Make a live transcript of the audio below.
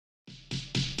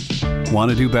Want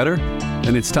to do better?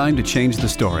 Then it's time to change the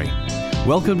story.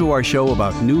 Welcome to our show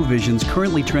about new visions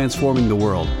currently transforming the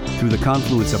world through the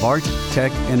confluence of art, tech,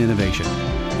 and innovation.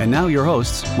 And now your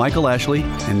hosts, Michael Ashley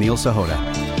and Neil Sahota.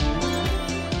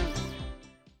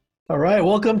 All right,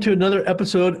 welcome to another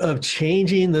episode of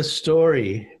Changing the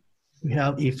Story. We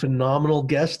have a phenomenal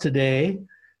guest today,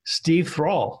 Steve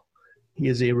Thrall. He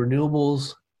is a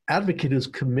renewables advocate who's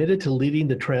committed to leading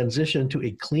the transition to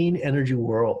a clean energy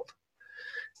world.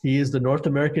 He is the North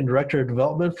American Director of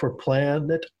Development for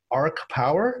Planet Arc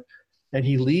Power, and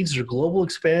he leads their global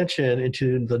expansion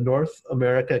into the North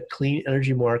America clean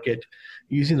energy market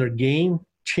using their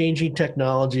game-changing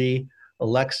technology,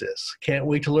 Alexis. Can't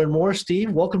wait to learn more,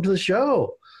 Steve. Welcome to the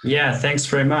show. Yeah, thanks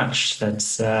very much.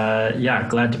 That's,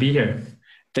 glad to be here.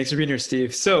 Thanks for being here,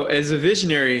 Steve. So as a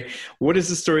visionary, what is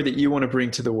the story that you want to bring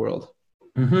to the world?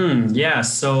 Yeah,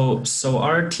 so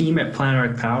our team at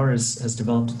Planet Arc Power has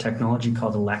developed a technology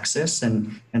called Alexis,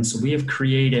 and so we have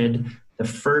created the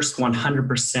first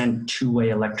 100% two-way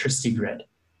electricity grid.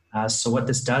 So what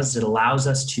this does, it allows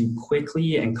us to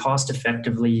quickly and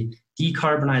cost-effectively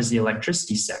decarbonize the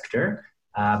electricity sector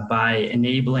by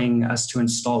enabling us to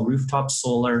install rooftop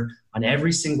solar on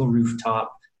every single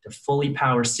rooftop to fully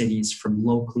power cities from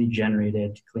locally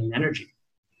generated clean energy.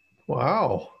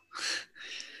 Wow.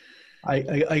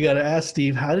 I got to ask,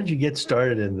 Steve, how did you get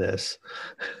started in this?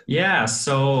 Yeah,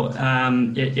 so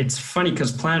it's funny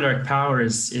because Planet Arc Power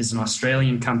is an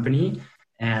Australian company,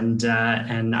 and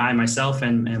I myself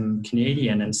am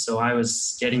Canadian, and so I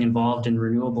was getting involved in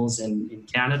renewables in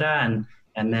Canada,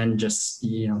 and then just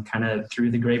kind of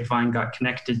through the grapevine got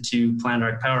connected to Planet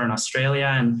Arc Power in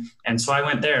Australia, and so I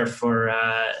went there for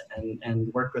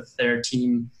and worked with their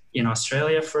team in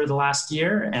Australia for the last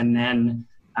year, and then.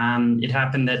 It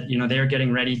happened that they were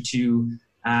getting ready to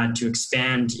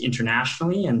expand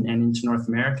internationally and into North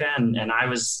America, and I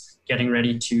was getting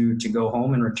ready to go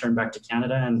home and return back to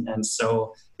Canada, and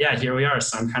so here we are.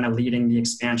 So I'm kind of leading the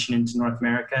expansion into North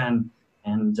America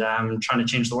and trying to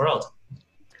change the world.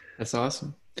 That's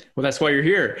awesome. Well, that's why you're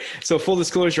here. So full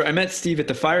disclosure, I met Steve at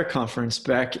the FIRE conference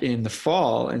back in the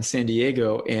fall in San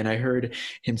Diego, and I heard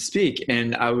him speak,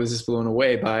 and I was just blown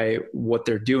away by what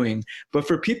they're doing. But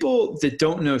for people that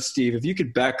don't know Steve, if you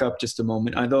could back up just a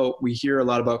moment, I know we hear a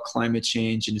lot about climate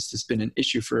change, and it's just been an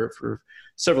issue for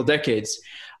several decades.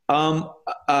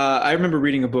 I remember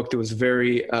reading a book that was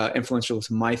very influential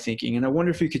to my thinking, and I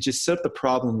wonder if you could just set up the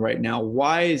problem right now.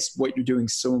 Why is what you're doing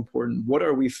so important? What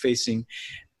are we facing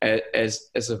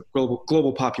as a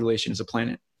global population, as a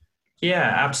planet?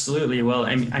 Yeah, absolutely. Well,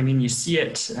 I mean, you see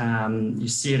it in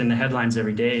the headlines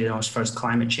every day, as far as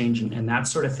climate change and that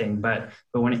sort of thing. But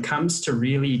when it comes to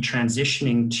really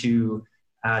transitioning to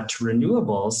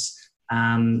renewables,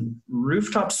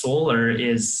 rooftop solar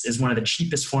is one of the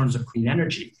cheapest forms of clean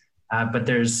energy. But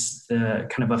there's the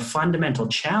kind of a fundamental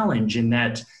challenge in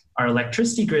that our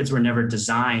electricity grids were never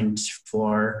designed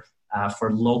for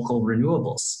local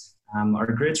renewables. Our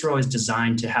grids were always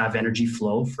designed to have energy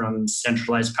flow from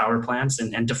centralized power plants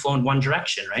and to flow in one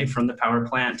direction, right? From the power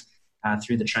plant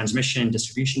through the transmission and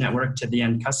distribution network to the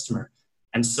end customer.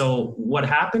 And so what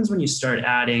happens when you start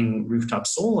adding rooftop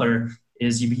solar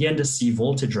is you begin to see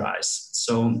voltage rise.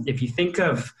 So if you think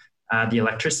of the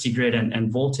electricity grid and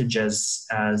voltage as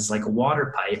like a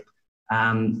water pipe,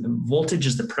 voltage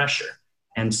is the pressure.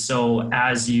 And so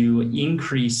as you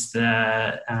increase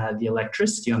the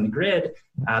electricity on the grid,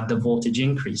 the voltage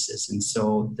increases. And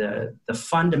so the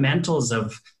fundamentals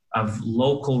of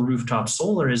local rooftop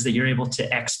solar is that you're able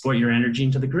to export your energy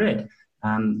into the grid.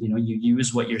 You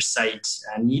use what your site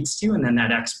needs to, and then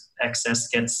that excess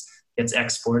gets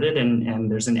exported,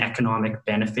 and there's an economic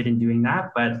benefit in doing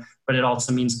that. But it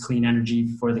also means clean energy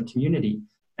for the community.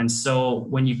 And so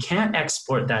when you can't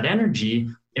export that energy,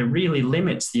 it really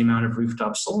limits the amount of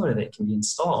rooftop solar that can be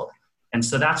installed. And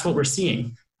so that's what we're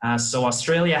seeing. So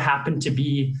Australia happened to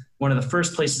be one of the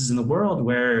first places in the world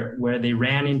where they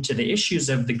ran into the issues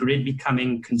of the grid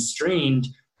becoming constrained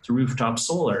to rooftop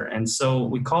solar. And so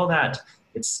we call that,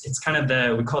 it's kind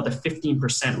of we call it the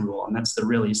 15% rule, and that's the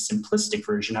really simplistic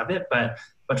version of it.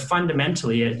 But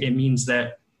fundamentally, it means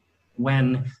that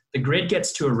when the grid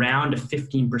gets to around a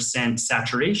 15%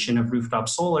 saturation of rooftop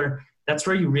solar, that's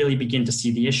where you really begin to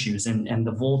see the issues and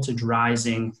the voltage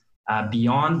rising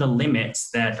beyond the limits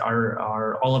that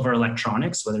are all of our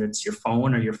electronics, whether it's your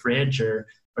phone or your fridge or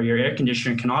your air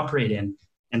conditioner, can operate in.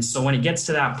 And so when it gets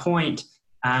to that point,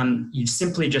 you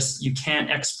simply you can't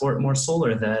export more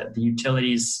solar. The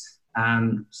utilities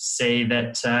say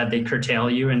that they curtail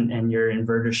you and your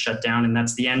inverters shut down, and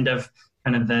that's the end of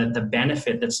kind of the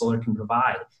benefit that solar can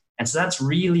provide. And so that's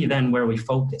really then where we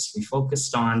focused. We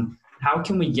focused on how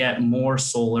can we get more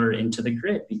solar into the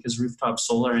grid? Because rooftop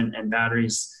solar and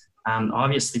batteries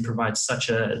obviously provide such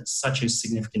a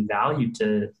significant value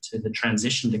to the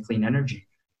transition to clean energy.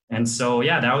 And so,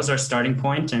 yeah, that was our starting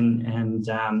point. And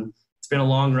it's been a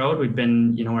long road. We've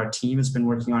been, our team has been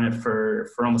working on it for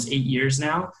almost 8 years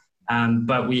now.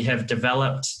 But we have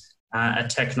developed a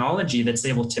technology that's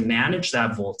able to manage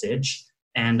that voltage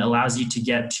and allows you to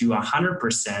get to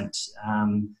 100%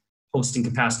 hosting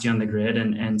capacity on the grid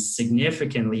and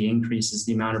significantly increases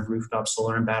the amount of rooftop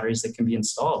solar and batteries that can be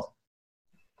installed.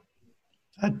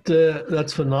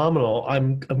 That's phenomenal.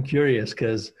 I'm curious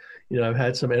because I've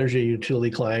had some energy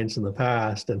utility clients in the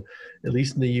past, and at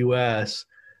least in the U.S.,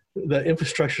 the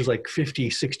infrastructure is like 50,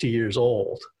 60 years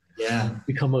old. Yeah,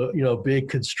 become a big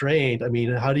constraint. I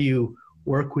mean, how do you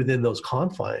work within those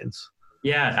confines?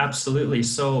 Yeah, absolutely.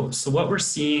 So what we're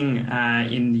seeing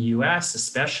in the U.S.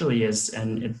 especially is,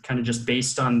 and it kind of just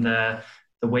based on the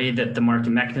way that the market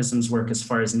mechanisms work as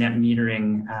far as net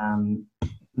metering,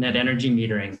 net energy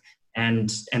metering.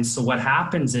 And so what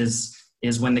happens is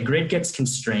when the grid gets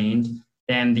constrained,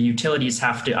 then the utilities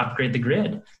have to upgrade the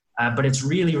grid. But it's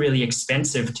really, really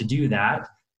expensive to do that.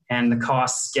 And the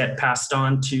costs get passed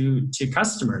on to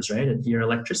customers, right? Your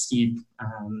electricity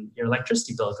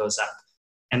bill goes up.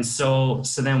 And so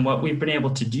then what we've been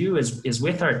able to do is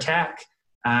with our tech,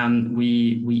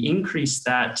 we increase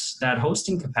that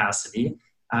hosting capacity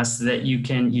so that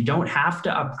you don't have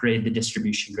to upgrade the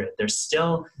distribution grid. There's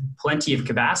still plenty of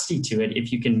capacity to it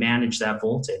if you can manage that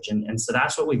voltage. And so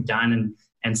that's what we've done.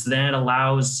 And so then it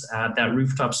allows that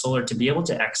rooftop solar to be able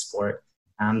to export.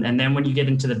 And then when you get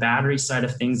into the battery side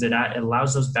of things, it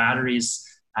allows those batteries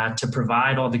to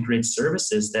provide all the grid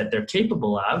services that they're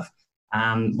capable of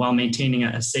while maintaining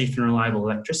a safe and reliable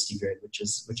electricity grid, which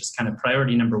is kind of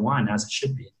priority number one, as it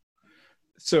should be.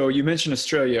 So you mentioned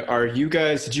Australia.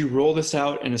 Did you roll this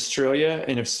out in Australia?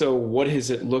 And if so, what does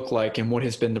it look like and what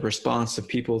has been the response of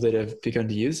people that have begun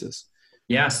to use this?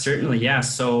 Yeah, certainly. Yeah.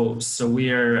 So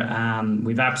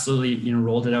we've absolutely,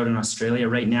 rolled it out in Australia.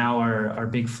 Right now, our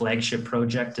big flagship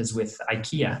project is with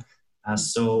IKEA.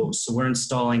 So we're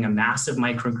installing a massive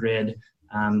microgrid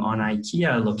on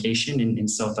IKEA location in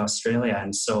South Australia.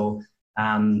 And so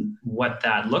what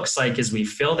that looks like is we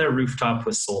fill their rooftop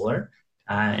with solar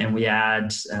and we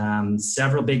add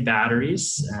several big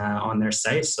batteries on their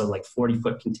site. So like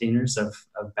 40-foot containers of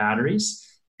batteries.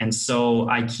 And so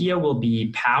IKEA will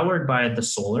be powered by the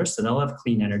solar, so they'll have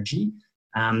clean energy.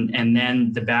 And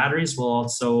then the batteries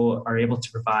are able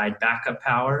to provide backup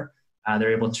power.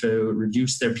 They're able to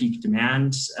reduce their peak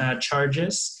demand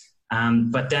charges.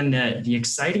 But then the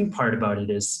exciting part about it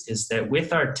is that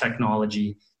with our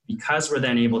technology, because we're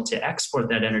then able to export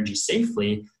that energy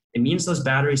safely, it means those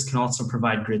batteries can also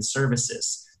provide grid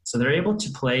services. So they're able to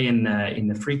play in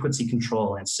the frequency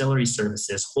control, ancillary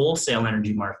services, wholesale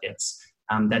energy markets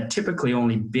that typically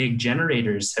only big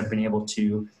generators have been able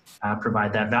to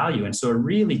provide that value. And so it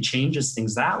really changes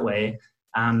things that way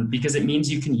because it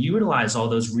means you can utilize all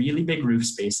those really big roof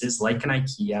spaces like an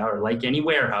IKEA or like any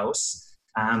warehouse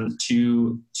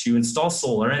to install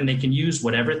solar, and they can use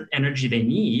whatever energy they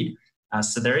need.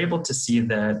 So they're able to see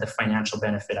the financial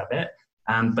benefit of it.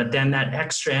 But then that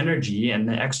extra energy and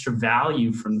the extra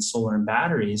value from the solar and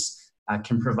batteries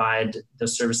can provide the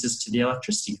services to the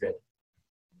electricity grid.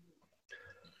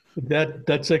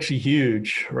 That's actually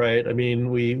huge, right? I mean,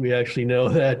 we actually know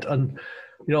that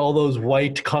all those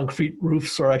white concrete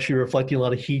roofs are actually reflecting a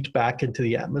lot of heat back into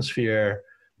the atmosphere.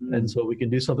 Mm-hmm. And so we can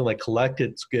do something like collect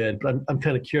it's good. But I'm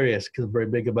kind of curious because I'm very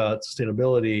big about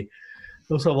sustainability.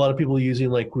 We also have a lot of people using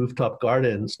like rooftop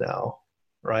gardens now,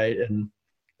 right? And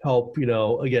help,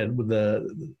 again, with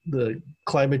the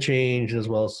climate change as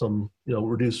well as some,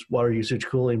 reduced water usage,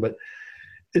 cooling. But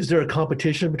is there a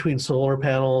competition between solar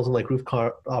panels and like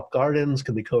rooftop gardens?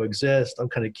 Can they coexist? I'm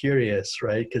kind of curious,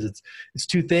 right? Because it's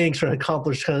two things trying to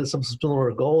accomplish kind of some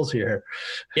similar goals here.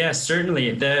 Yeah,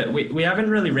 certainly. We haven't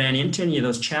really ran into any of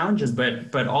those challenges,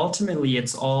 but ultimately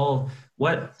it's all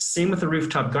same with the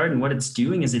rooftop garden. What it's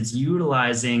doing is it's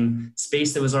utilizing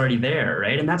space that was already there,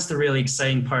 right? And that's the really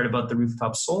exciting part about the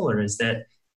rooftop solar is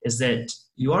that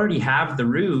you already have the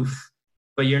roof,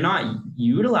 but you're not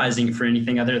utilizing it for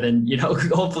anything other than,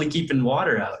 hopefully keeping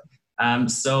water out.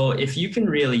 So if you can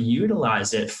really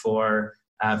utilize it for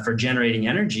generating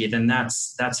energy, then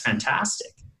that's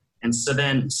fantastic. And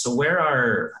so where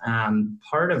our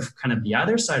part of kind of the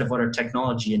other side of what our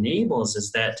technology enables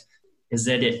is that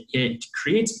it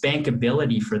creates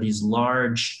bankability for these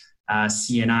large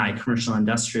C&I, commercial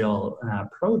industrial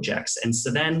projects. And so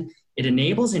then it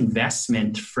enables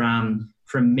investment from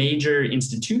major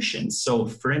institutions. So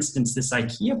for instance, this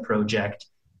IKEA project,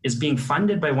 is being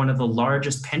funded by one of the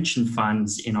largest pension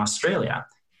funds in Australia.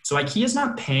 So IKEA is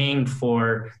not paying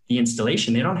for the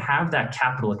installation. They don't have that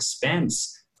capital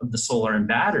expense of the solar and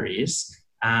batteries.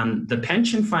 The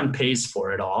pension fund pays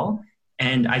for it all,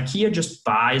 and IKEA just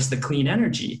buys the clean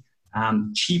energy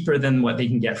cheaper than what they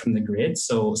can get from the grid.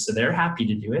 So they're happy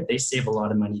to do it. They save a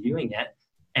lot of money doing it.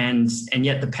 And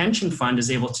yet the pension fund is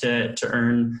able to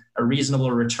earn a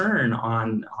reasonable return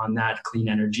on that clean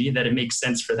energy, that it makes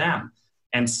sense for them.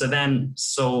 And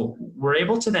so we're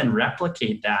able to then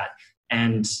replicate that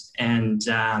and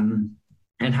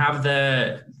have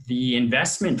the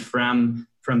investment from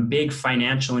big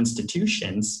financial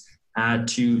institutions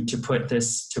to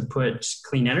put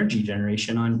clean energy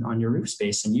generation on your roof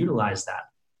space and utilize that.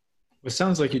 Well, it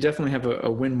sounds like you definitely have a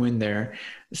win-win there.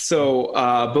 So,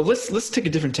 but let's take a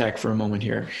different tack for a moment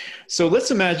here. So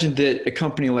let's imagine that a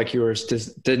company like yours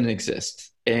didn't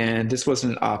exist, and this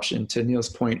wasn't an option. To Neil's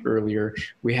point earlier,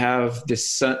 we have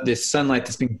this sunlight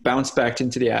that's being bounced back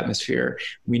into the atmosphere.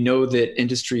 We know that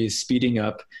industry is speeding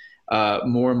up.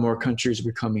 More and more countries are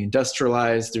becoming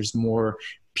industrialized. There's more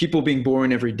people being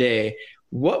born every day.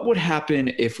 What would happen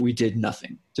if we did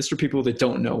nothing? Just for people that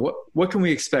don't know, what can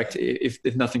we expect if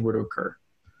nothing were to occur?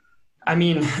 I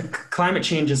mean, climate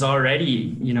change is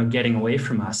already, getting away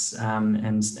from us,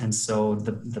 and so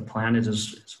the planet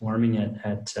is warming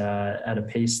at a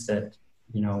pace that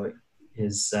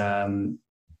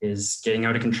is getting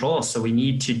out of control. So we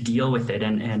need to deal with it,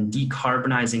 and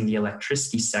decarbonizing the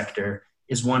electricity sector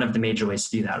is one of the major ways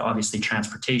to do that. Obviously,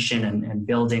 transportation and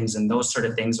buildings and those sort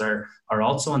of things are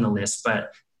also on the list,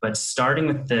 but starting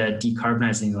with the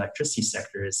decarbonizing the electricity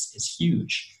sector is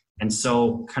huge. And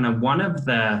so kind of one of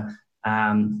the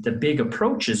big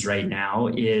approaches right now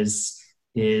is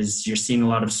you're seeing a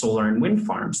lot of solar and wind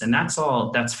farms, and that's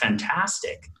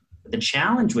fantastic. But the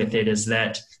challenge with it is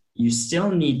that you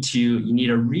still need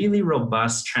a really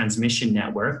robust transmission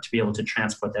network to be able to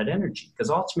transport that energy, because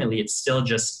ultimately it's still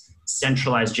just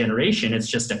centralized generation. It's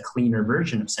just a cleaner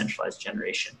version of centralized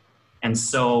generation. And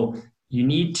so we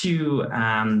need to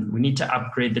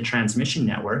upgrade the transmission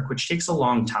network, which takes a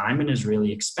long time and is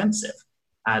really expensive.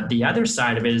 The other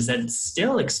side of it is that it's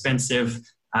still expensive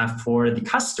for the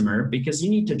customer, because you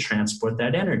need to transport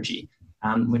that energy,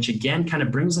 which again kind of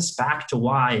brings us back to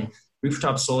why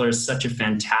rooftop solar is such a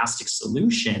fantastic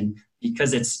solution,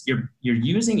 because you're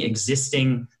using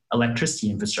existing electricity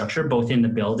infrastructure, both in the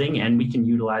building, and we can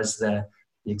utilize the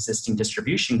existing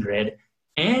distribution grid.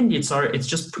 And you're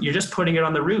just putting it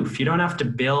on the roof. You don't have to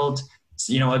build,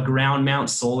 a ground mount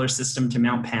solar system to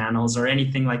mount panels or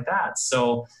anything like that.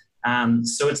 So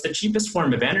it's the cheapest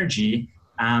form of energy.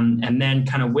 And then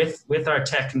kind of with our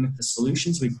tech and with the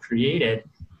solutions we've created,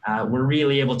 we're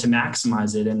really able to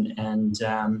maximize it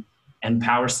and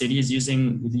power cities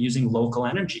using local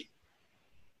energy.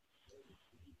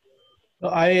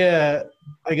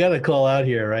 I got to call out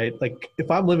here, right? Like,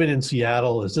 if I'm living in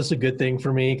Seattle, is this a good thing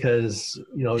for me? Because,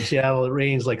 Seattle, it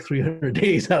rains like 300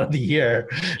 days out of the year.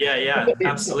 Yeah,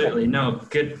 absolutely. No,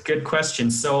 good question.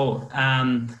 So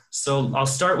I'll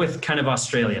start with kind of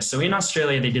Australia. So in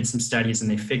Australia, they did some studies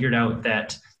and they figured out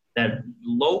that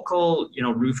local,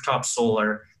 rooftop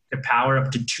solar could power up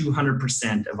to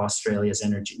 200% of Australia's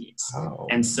energy needs. Oh.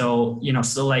 And so,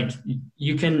 so like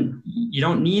you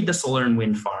don't need the solar and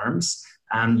wind farms.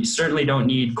 You certainly don't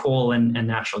need coal and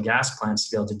natural gas plants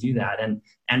to be able to do that.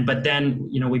 But then,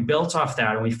 we built off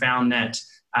that, and we found that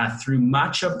through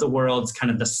much of the world's kind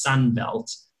of the Sun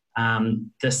Belt,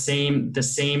 the same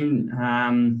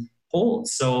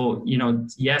holds. So,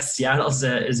 yes, Seattle is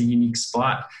a unique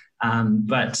spot.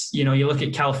 But, you look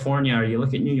at California, or you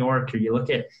look at New York, or you look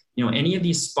at, any of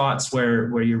these spots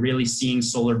where you're really seeing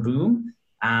solar boom.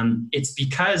 It's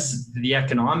because the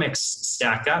economics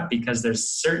stack up, because there's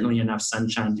certainly enough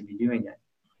sunshine to be doing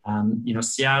it.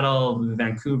 Seattle,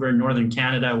 Vancouver, Northern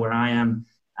Canada, where I am,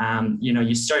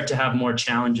 you start to have more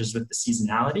challenges with the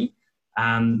seasonality.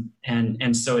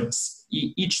 And so it's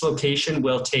each location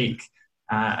will take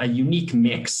a unique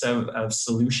mix of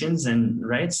solutions, and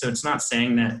right. So it's not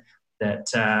saying that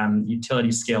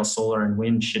utility scale solar and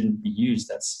wind shouldn't be used.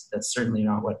 That's certainly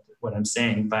not what I'm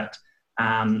saying, but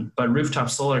rooftop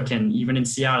solar can, even in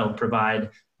Seattle, provide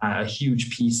a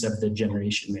huge piece of the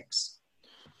generation mix.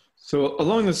 So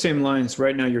along the same lines,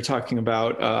 right now you're talking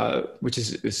about,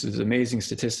 this is an amazing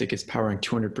statistic, it's powering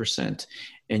 200%.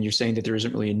 And you're saying that there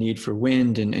isn't really a need for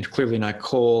wind and clearly not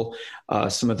coal,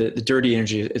 some of the dirty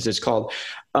energy, as it's called.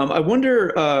 I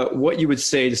wonder what you would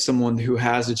say to someone who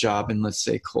has a job in, let's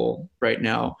say, coal right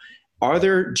now. Are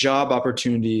there job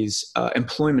opportunities,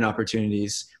 employment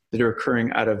opportunities that are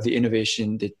occurring out of the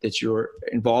innovation that you're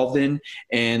involved in?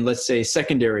 And let's say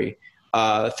secondary,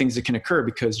 things that can occur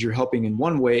because you're helping in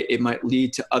one way, it might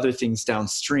lead to other things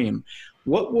downstream.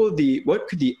 What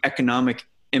could the economic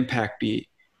impact be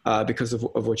because of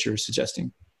what you're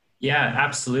suggesting? Yeah,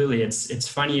 absolutely. It's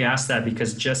funny you asked that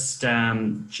because just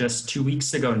 2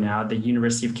 weeks ago now, the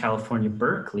University of California,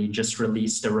 Berkeley just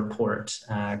released a report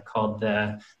called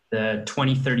the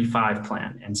 2035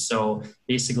 plan. And so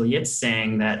basically it's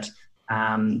saying that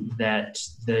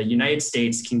the United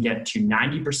States can get to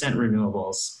 90%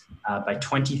 renewables by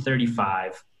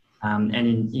 2035. And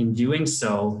in doing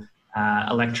so,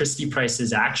 electricity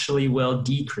prices actually will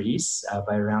decrease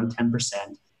by around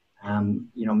 10%.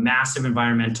 Massive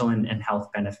environmental and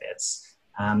health benefits.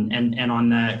 And on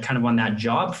that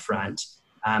job front,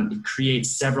 it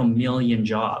creates several million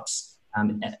jobs.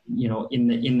 In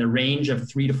the range of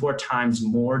 3 to 4 times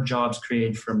more jobs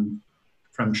created from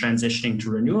transitioning to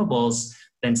renewables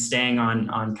than staying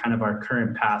on kind of our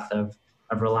current path of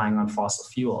relying on fossil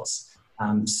fuels.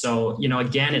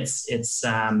 Again, it's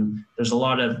there's a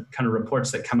lot of kind of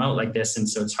reports that come out like this, and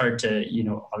so it's hard to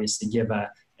obviously give an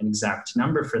exact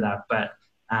number for that,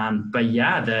 but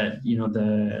yeah,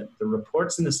 the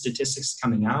reports and the statistics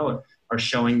coming out are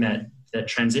showing that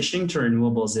transitioning to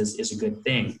renewables is a good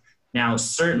thing. Now,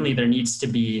 certainly there needs to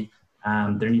be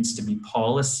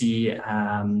policy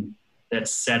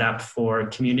that's set up for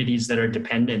communities that are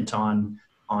dependent on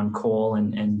coal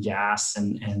and gas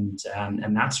and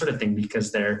that sort of thing,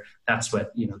 because that's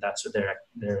what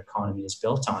their economy is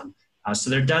built on.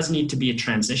 So there does need to be a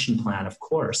transition plan, of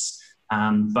course.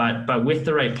 But with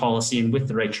the right policy and with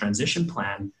the right transition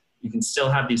plan, you can still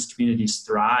have these communities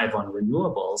thrive on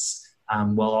renewables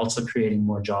while also creating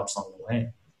more jobs along the way.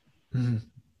 Mm-hmm.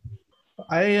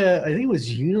 I think it was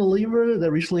Unilever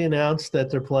that recently announced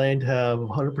that they're planning to have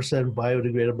 100%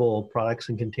 biodegradable products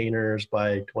and containers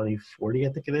by 2040, I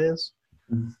think it is.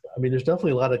 Mm-hmm. I mean, there's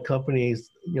definitely a lot of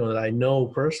companies, that I know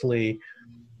personally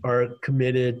are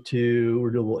committed to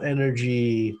renewable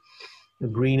energy,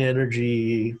 green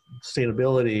energy,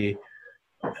 sustainability.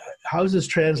 How is this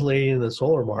translating in the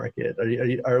solar market?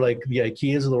 Are like the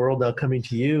IKEAs of the world now coming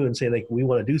to you and saying, like, we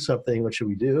want to do something, what should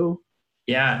we do?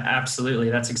 Yeah,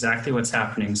 absolutely. That's exactly what's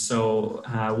happening. So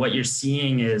what you're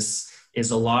seeing is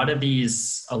a lot of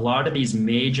these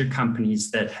major companies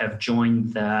that have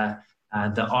joined the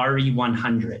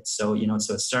RE100. So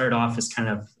so it started off as kind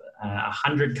of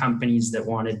 100 companies that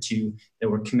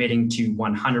were committing to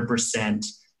 100%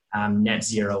 net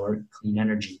zero or clean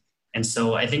energy. And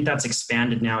so I think that's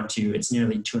expanded now to it's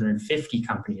nearly 250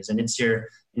 companies, and it's your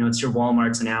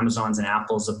Walmarts and Amazons and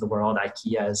Apples of the world,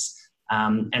 IKEAs.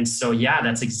 And so, yeah,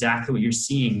 that's exactly what you're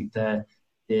seeing. The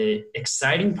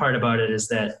exciting part about it is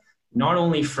that not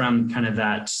only from kind of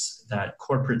that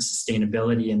corporate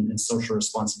sustainability and social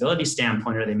responsibility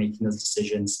standpoint are they making those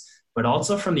decisions, but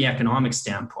also from the economic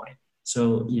standpoint.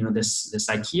 So, this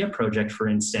IKEA project, for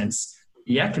instance,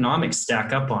 the economics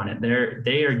stack up on it.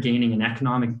 They are gaining an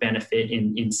economic benefit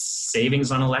in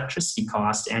savings on electricity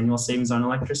costs, annual savings on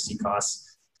electricity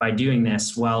costs by doing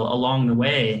this, while along the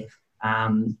way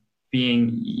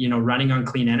being, running on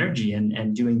clean energy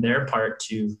and doing their part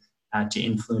to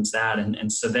influence that.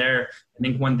 And so I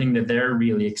think one thing that they're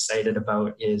really excited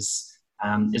about is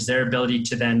their ability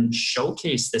to then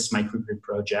showcase this microgrid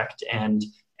project and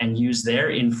use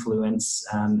their influence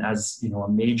as a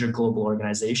major global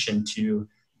organization to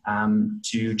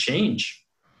change.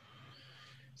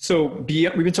 So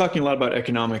we've been talking a lot about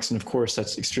economics, and of course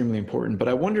that's extremely important, but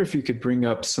I wonder if you could bring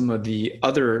up some of the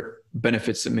other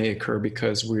benefits that may occur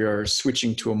because we are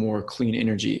switching to a more clean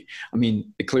energy. I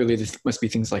mean, clearly this must be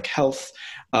things like health,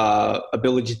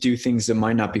 ability to do things that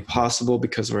might not be possible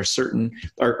because of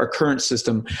our current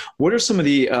system. What are some of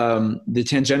the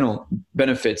tangential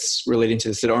benefits relating to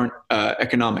this that aren't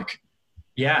economic?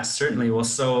 Yeah, certainly. Well,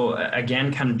 so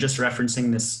again, kind of just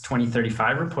referencing this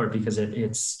 2035 report because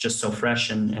it's just so fresh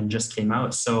and just came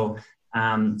out. So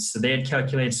they had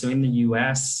calculated, so in the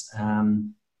US,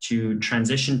 to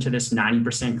transition to this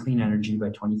 90% clean energy by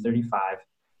 2035,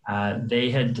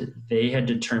 they had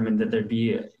determined that there'd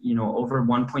be over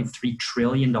 $1.3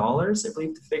 trillion, I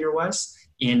believe the figure was,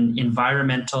 in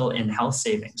environmental and health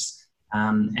savings,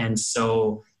 and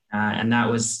that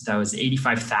was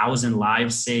 85,000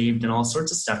 lives saved and all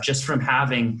sorts of stuff just from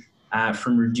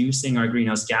from reducing our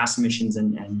greenhouse gas emissions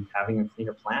and having a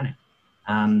cleaner planet.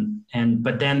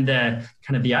 But then the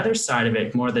kind of the other side of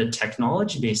it, more the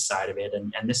technology-based side of it,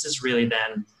 and this is really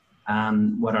then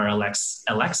what our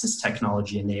Alexis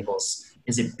technology enables,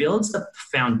 is it builds the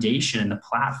foundation and the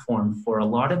platform for a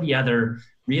lot of the other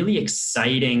really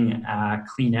exciting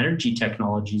clean energy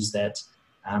technologies that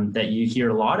you hear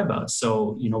a lot about.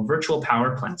 So, virtual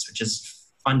power plants, which is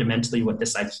fundamentally what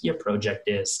this IKEA project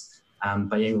is,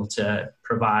 by able to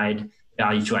provide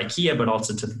value to IKEA, but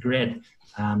also to the grid.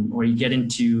 Or you get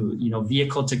into,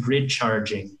 vehicle to grid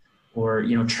charging, or,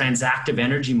 transactive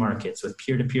energy markets with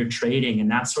peer-to-peer trading and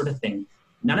that sort of thing.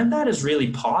 None of that is really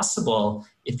possible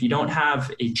if you don't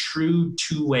have a true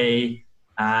two-way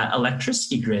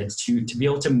electricity grid to be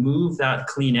able to move that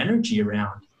clean energy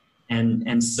around.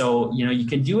 And so, you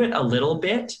can do it a little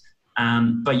bit,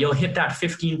 but you'll hit that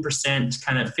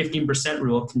 15%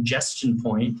 rule congestion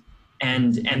point,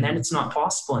 and then it's not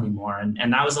possible anymore.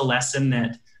 And that was a lesson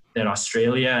that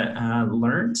Australia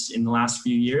learned in the last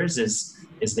few years is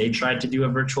they tried to do a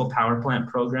virtual power plant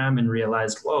program and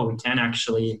realized, whoa, we can't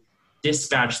actually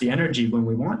dispatch the energy when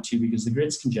we want to because the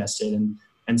grid's congested.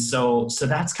 And so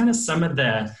that's kind of some of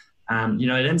the,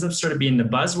 it ends up sort of being the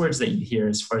buzzwords that you hear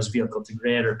as far as vehicle to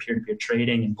grid or peer-to-peer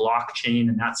trading and blockchain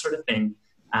and that sort of thing.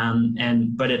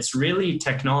 But it's really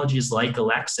technologies like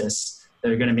Alexis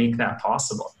that are going to make that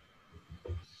possible.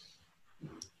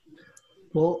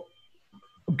 Well,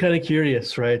 I'm kind of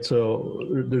curious, right? So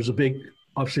there's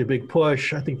obviously a big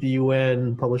push. I think the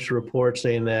UN published a report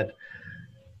saying that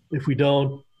if we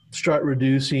don't start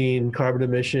reducing carbon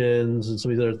emissions and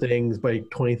some of these other things by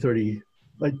 2030,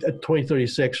 like at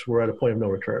 2036, we're at a point of no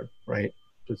return, right?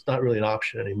 So it's not really an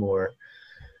option anymore.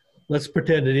 Let's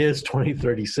pretend it is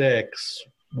 2036.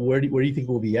 Where do you think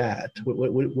we'll be at?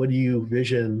 What do you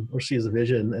vision or see as a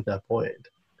vision at that point?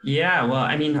 Yeah, well,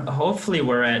 I mean, hopefully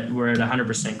we're at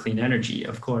 100% clean energy,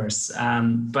 of course.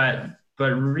 But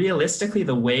realistically,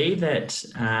 the way that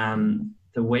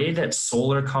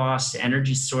solar costs,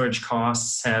 energy storage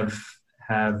costs have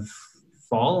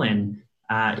fallen,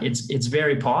 it's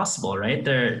very possible, right?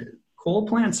 Coal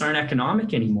plants aren't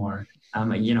economic anymore.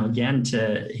 Again,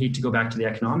 hate to go back to the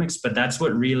economics, but that's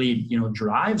what really,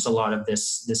 drives a lot of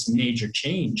this major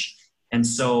change. And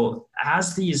so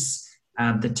as the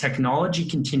technology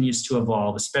continues to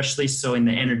evolve, especially so in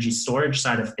the energy storage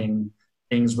side of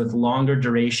things with longer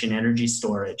duration energy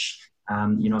storage.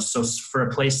 So for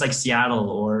a place like Seattle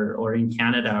or in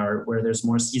Canada or where there's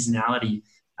more seasonality,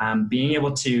 being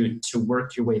able to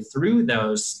work your way through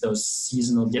those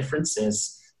seasonal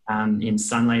differences in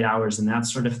sunlight hours and that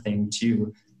sort of thing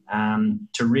to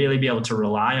really be able to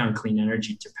rely on clean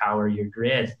energy to power your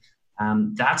grid.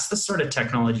 That's the sort of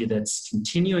technology that's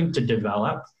continuing to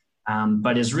develop.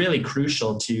 But is really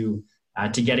crucial to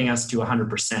getting us to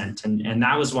 100%. And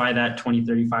that was why that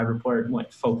 2035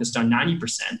 report focused on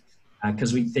 90%,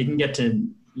 because they can get to,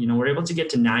 we're able to get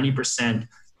to 90%,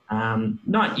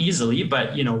 not easily,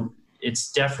 but,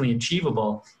 it's definitely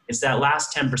achievable. It's that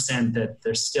last 10% that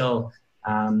there's still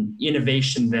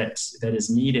innovation that is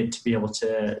needed to be able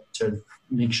to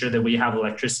make sure that we have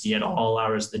electricity at all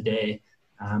hours of the day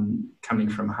coming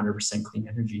from 100% clean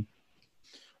energy.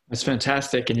 That's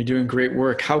fantastic. And you're doing great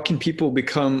work. How can people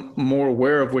become more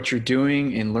aware of what you're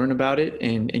doing and learn about it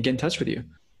and get in touch with you?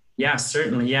 Yeah,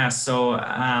 certainly. Yeah. So,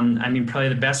 probably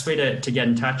the best way to get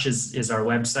in touch is our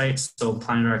website. So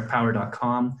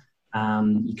planetarcpower.com.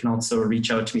 You can also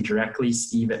reach out to me directly,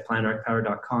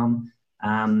 steve@planetarcpower.com.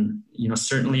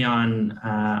 Certainly on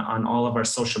all of our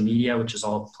social media, which is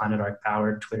all Planet Arc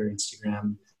Power, Twitter,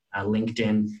 Instagram,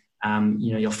 LinkedIn.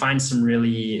 You'll find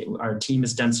our team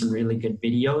has done some really good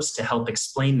videos to help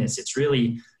explain this. It's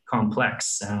really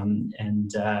complex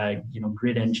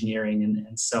grid engineering.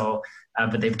 And so,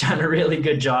 but they've done a really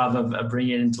good job of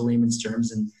bringing it into layman's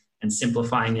terms and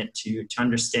simplifying it to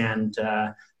understand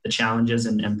the challenges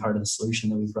and part of the solution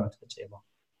that we've brought to the table.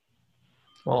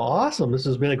 Well, awesome. This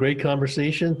has been a great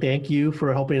conversation. Thank you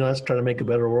for helping us try to make a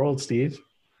better world, Steve.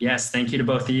 Yes. Thank you to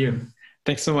both of you.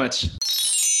 Thanks so much.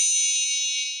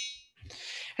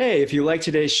 Hey, if you like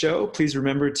today's show, please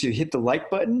remember to hit the like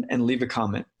button and leave a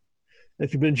comment.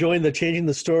 If you've been enjoying the Changing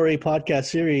the Story podcast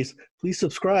series, please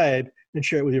subscribe and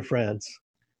share it with your friends.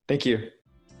 Thank you.